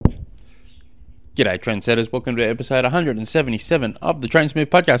G'day, trendsetters. Welcome to episode 177 of the Train Smooth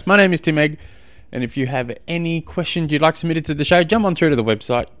podcast. My name is Tim Egg, and if you have any questions you'd like submitted to the show, jump on through to the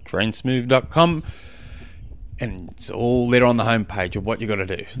website, trainsmooth.com, and it's all there on the homepage of what you got to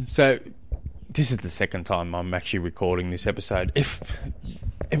do. So, this is the second time I'm actually recording this episode. If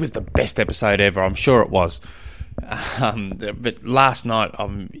it was the best episode ever, I'm sure it was. But last night,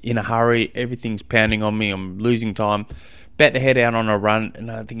 I'm in a hurry. Everything's pounding on me. I'm losing time. About to head out on a run, and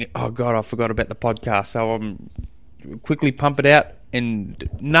I'm thinking, oh God, I forgot about the podcast. So I'm quickly pump it out, and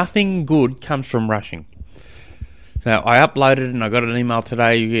nothing good comes from rushing. So I uploaded, and I got an email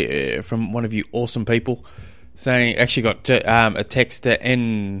today from one of you awesome people saying, actually got a text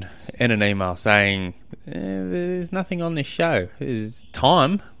and an email saying, there's nothing on this show. There's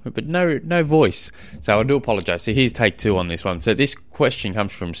time, but no voice. So I do apologise. So here's take two on this one. So this question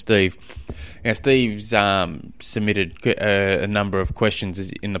comes from Steve. Now, Steve's submitted a number of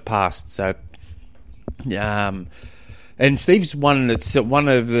questions in the past. So, and Steve's one that's one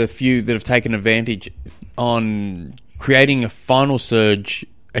of the few that have taken advantage on creating a Final Surge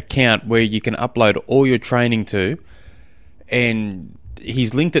account where you can upload all your training to, and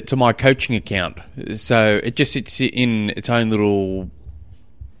he's linked it to my coaching account. So it just sits in its own little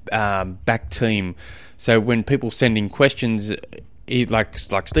back team. So when people send in questions, like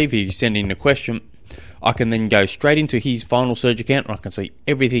Steve here, you send in a question, I can then go straight into his Final Surge account and I can see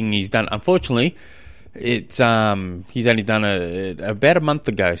everything he's done. Unfortunately, it's he's only done about a month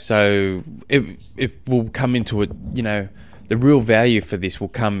ago, so it will come into it. You know, the real value for this will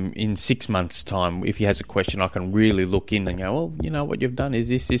come in 6 months' time. If he has a question, I can really look in and go, well, you know, what you've done is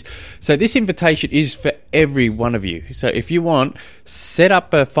this. So this invitation is for every one of you. So if you want, set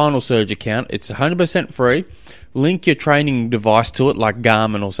up a Final Surge account. It's 100% free. Link your training device to it, like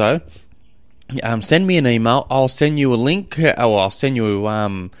Garmin or so. Send me an email. I'll send you a link, or I'll send you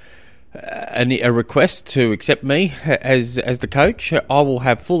a request to accept me as the coach. I will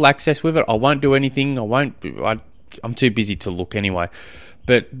have full access with it. I won't do anything. I'm too busy to look anyway.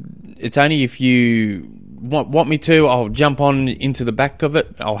 But it's only if you want me to, I'll jump on into the back of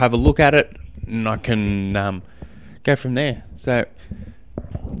it. I'll have a look at it, and I can go from there. So,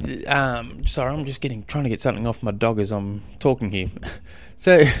 sorry, I'm just trying to get something off my dog as I'm talking here.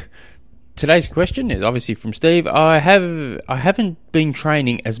 So, today's question is obviously from Steve. I haven't been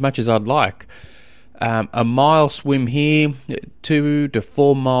training as much as I'd like. A mile swim here, 2 to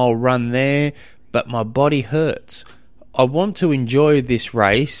 4 mile run there, but my body hurts. I want to enjoy this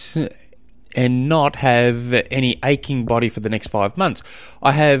race and not have any aching body for the next 5 months.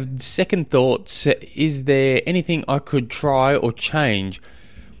 I have second thoughts. Is there anything I could try or change?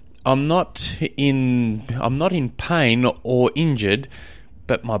 I'm not in pain or injured,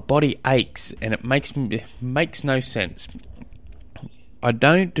 but my body aches and it makes no sense. I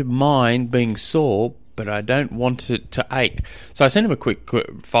don't mind being sore, but I don't want it to ache. So I sent him a quick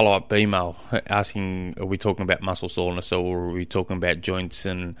follow-up email asking, are we talking about muscle soreness or are we talking about joints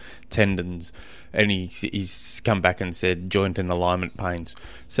and tendons? And he's come back and said joint and alignment pains.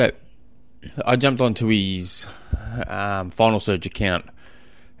 So I jumped onto his Final Surge account,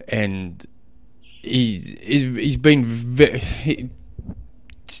 and he's been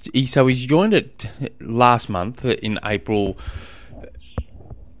so he's joined it last month in April.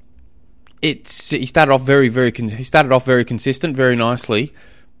 He started off very consistent, very nicely,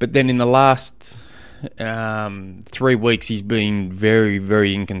 but then in the last 3 weeks he's been very,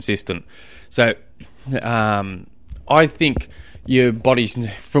 very inconsistent. So I think your body's,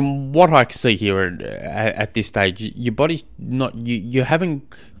 from what I can see here at this stage, your body's not, you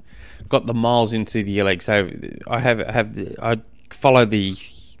haven't got the miles into your legs. So I follow the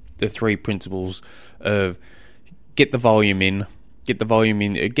 3 principles of get the volume in, get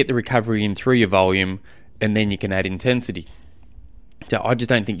the recovery in through your volume, and then you can add intensity. So I just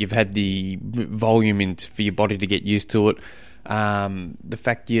don't think you've had the volume in for your body to get used to it. The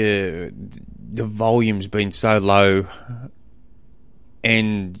fact the volume's been so low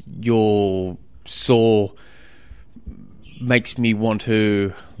and you're sore makes me want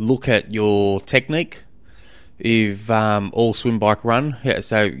to look at your technique. If all swim, bike, run,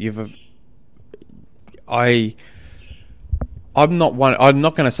 so I'm not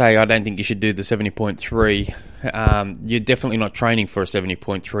going to say I don't think you should do the 70.3. You're definitely not training for a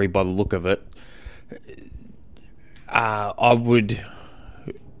 70.3 by the look of it. I would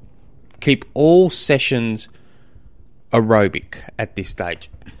keep all sessions aerobic at this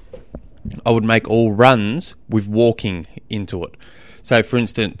stage. I would make all runs with walking into it. So, for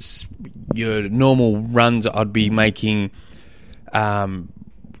instance, your normal runs, I'd be making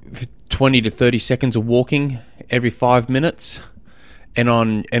 20 to 30 seconds of walking every 5 minutes,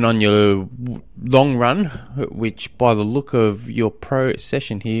 on your long run, which by the look of your pro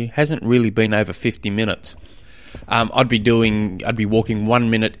session here hasn't really been over 50 minutes. I'd be walking 1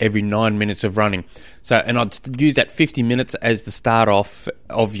 minute every 9 minutes of running. So, and I'd use that 50 minutes as the start off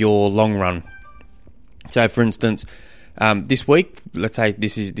of your long run. So, for instance, this week, let's say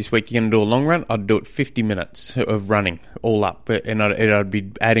this week you're going to do a long run, I'd do it 50 minutes of running all up, and I'd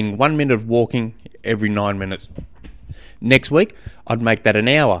be adding 1 minute of walking every 9 minutes. Next week, I'd make that an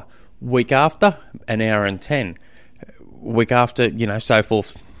hour. Week after, an hour and 10. Week after, so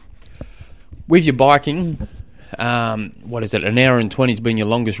forth. With your biking, what is it? An hour and 20 has been your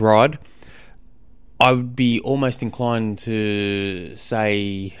longest ride. I would be almost inclined to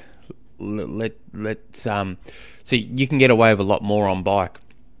say, let's so you can get away with a lot more on bike.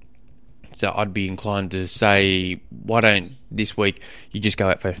 So I'd be inclined to say, why don't this week you just go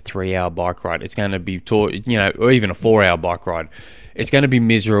out for a 3-hour bike ride? It's going to be, or even a 4-hour bike ride. It's going to be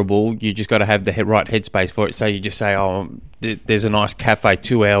miserable. You just got to have the right headspace for it. So you just say, there's a nice cafe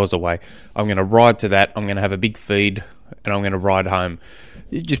 2 hours away. I'm going to ride to that. I'm going to have a big feed, and I'm going to ride home.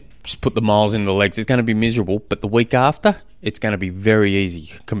 You just put the miles in the legs. It's going to be miserable, but the week after, it's going to be very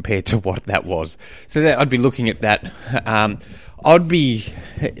easy compared to what that was. So I'd be looking at that. I'd be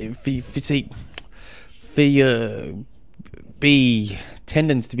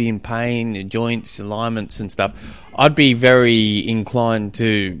tendons to be in pain, joints, alignments and stuff. I'd be very inclined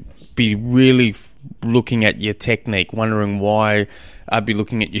to be really looking at your technique, wondering why. I'd be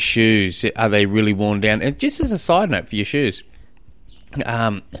looking at your shoes. Are they really worn down? And just as a side note for your shoes,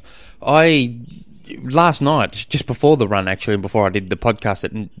 last night, just before the run actually, and before I did the podcast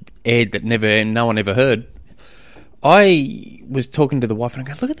that aired that no one ever heard, I was talking to the wife and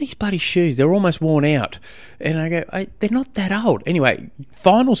I go, look at these bloody shoes. They're almost worn out. And I go, they're not that old. Anyway,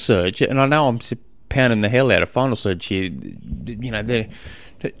 Final Surge, and I know I'm pounding the hell out of Final Surge here. They're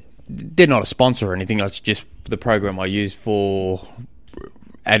not a sponsor or anything. It's just the program I use for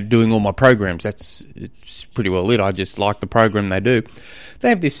doing all my programs. It's pretty well lit. I just like the program they do. They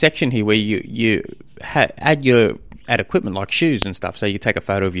have this section here where you add equipment like shoes and stuff. So you take a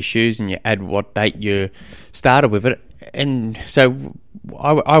photo of your shoes and you add what date you started with it. And so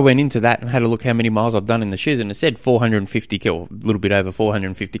I went into that and had a look how many miles I've done in the shoes, and it said 450 or a little bit over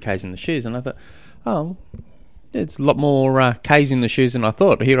 450 Ks in the shoes. And I thought, it's a lot more Ks in the shoes than I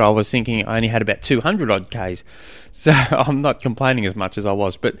thought. Here I was thinking I only had about 200 odd Ks. So I'm not complaining as much as I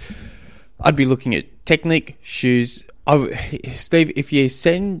was. But I'd be looking at technique, shoes. Steve, if you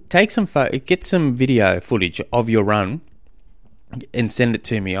get some video footage of your run and send it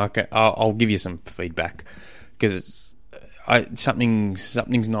to me, I'll give you some feedback, because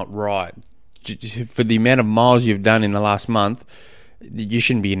something's not right. For the amount of miles you've done in the last month, you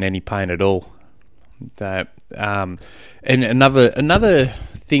shouldn't be in any pain at all. And another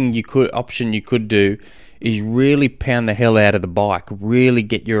option you could do is really pound the hell out of the bike. Really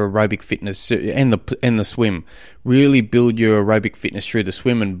get your aerobic fitness and the swim. Really build your aerobic fitness through the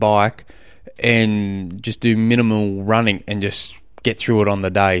swim and bike, and just do minimal running and just get through it on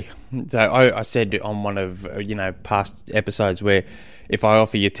the day. So I said on one of past episodes where if I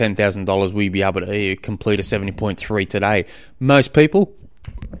offer you $10,000, will you be able to complete a 70.3 today? Most people,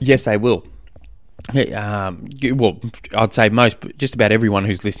 yes, they will. Well, I'd say just about everyone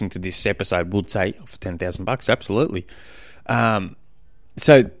who's listening to this episode would say, for $10,000, absolutely.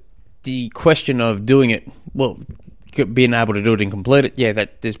 So the question of doing it, well, being able to do it and complete it, yeah,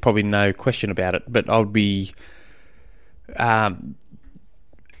 there's probably no question about it. But I would be, you're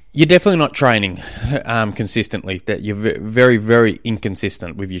definitely not training consistently. That you're very, very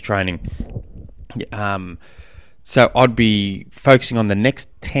inconsistent with your training. So I'd be focusing on the next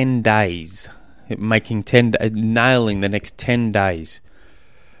 10 days. Nailing the next 10 days.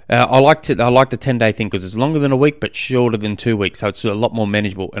 I like the 10-day thing because it's longer than a week but shorter than 2 weeks, so it's a lot more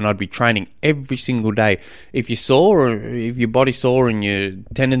manageable. And I'd be training every single day. If you're sore, or if your body's sore and your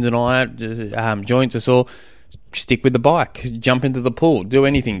tendons and joints are sore, stick with the bike, jump into the pool, do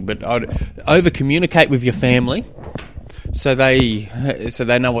anything. But I'd over communicate with your family so they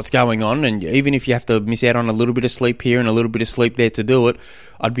know what's going on. And even if you have to miss out on a little bit of sleep here and a little bit of sleep there to do it,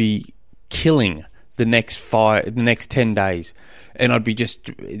 I'd be killing the next 10 days, and I'd be just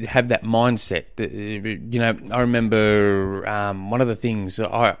have that mindset. I remember one of the things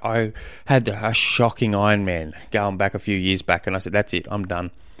I had a shocking Ironman going back a few years back, and I said, "That's it, I'm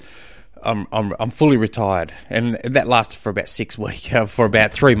done. I'm fully retired," and that lasted for about 6 weeks, for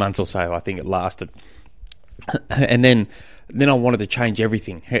about 3 months or so, I think it lasted, and then I wanted to change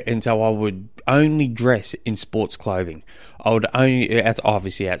everything, and so I would only dress in sports clothing. I would only,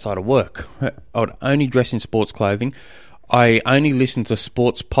 obviously outside of work, I would only dress in sports clothing. I only listen to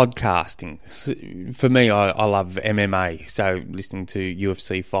sports podcasting. For me, I love MMA, so listening to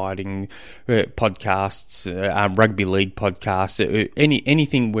UFC fighting podcasts, rugby league podcasts,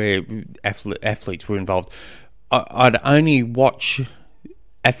 anything where athletes were involved. I'd only watch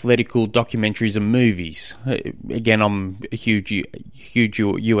athletical documentaries and movies. Again, I'm a huge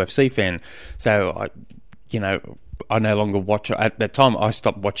UFC fan, so I no longer watch. At that time, I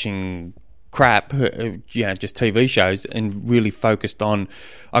stopped watching crap, just TV shows, and really focused on.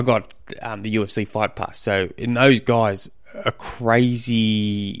 I got the UFC Fight Pass, so and those guys are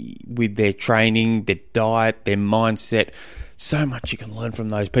crazy with their training, their diet, their mindset. So much you can learn from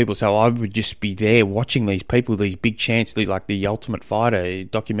those people. So I would just be there watching these people, these big chances, like the Ultimate Fighter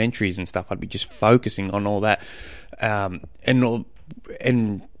documentaries and stuff. I'd be just focusing on all that, and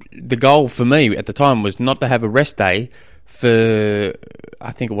the goal for me at the time was not to have a rest day for,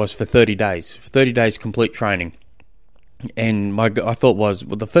 I think it was for 30 days. 30 days complete training. And my thought was,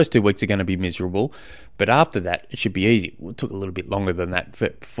 well, the first 2 weeks are going to be miserable, but after that, it should be easy. Well, it took a little bit longer than that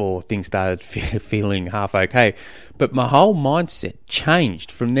before things started feeling half okay. But my whole mindset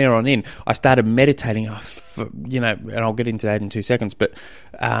changed from there on in. I started meditating, and I'll get into that in 2 seconds, but...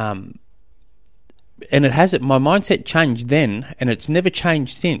 and my mindset changed then, and it's never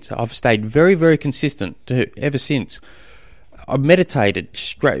changed since. I've stayed very, very consistent ever since. I meditated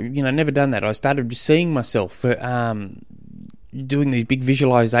straight, never done that. I started seeing myself doing these big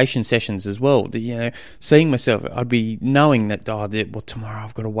visualization sessions as well. Seeing myself, I'd be knowing that, tomorrow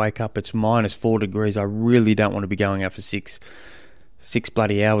I've got to wake up. It's -4 degrees. I really don't want to be going out for six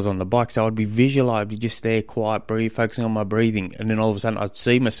bloody hours on the bike. So I'd be just there, quiet, focusing on my breathing. And then all of a sudden I'd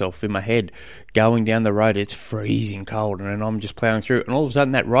see myself in my head going down the road. It's freezing cold, and then I'm just plowing through. And all of a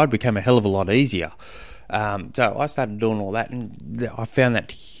sudden that ride became a hell of a lot easier. So I started doing all that, and I found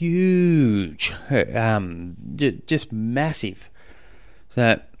that huge, just massive.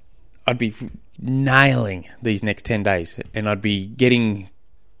 So I'd be nailing these next 10 days, and I'd be getting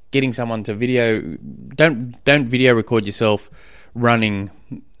someone to video. Don't video record yourself running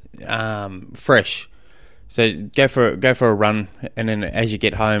fresh. So go for a run, and then as you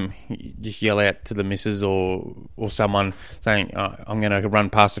get home, you just yell out to the missus or someone saying, I'm going to run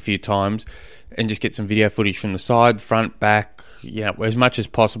past a few times, and just get some video footage from the side, front, back, as much as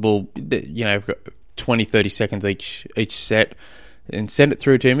possible, 20, 30 seconds each set, and send it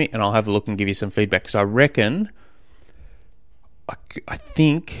through to me, and I'll have a look and give you some feedback. Because I reckon, I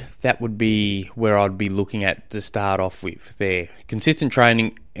think that would be where I'd be looking at to start off with there. Consistent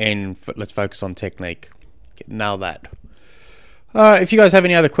training, and let's focus on technique. Nail that. If you guys have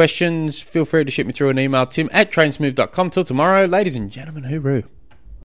any other questions, feel free to shoot me through an email, tim@trainsmooth.com. Till tomorrow, ladies and gentlemen, hooroo.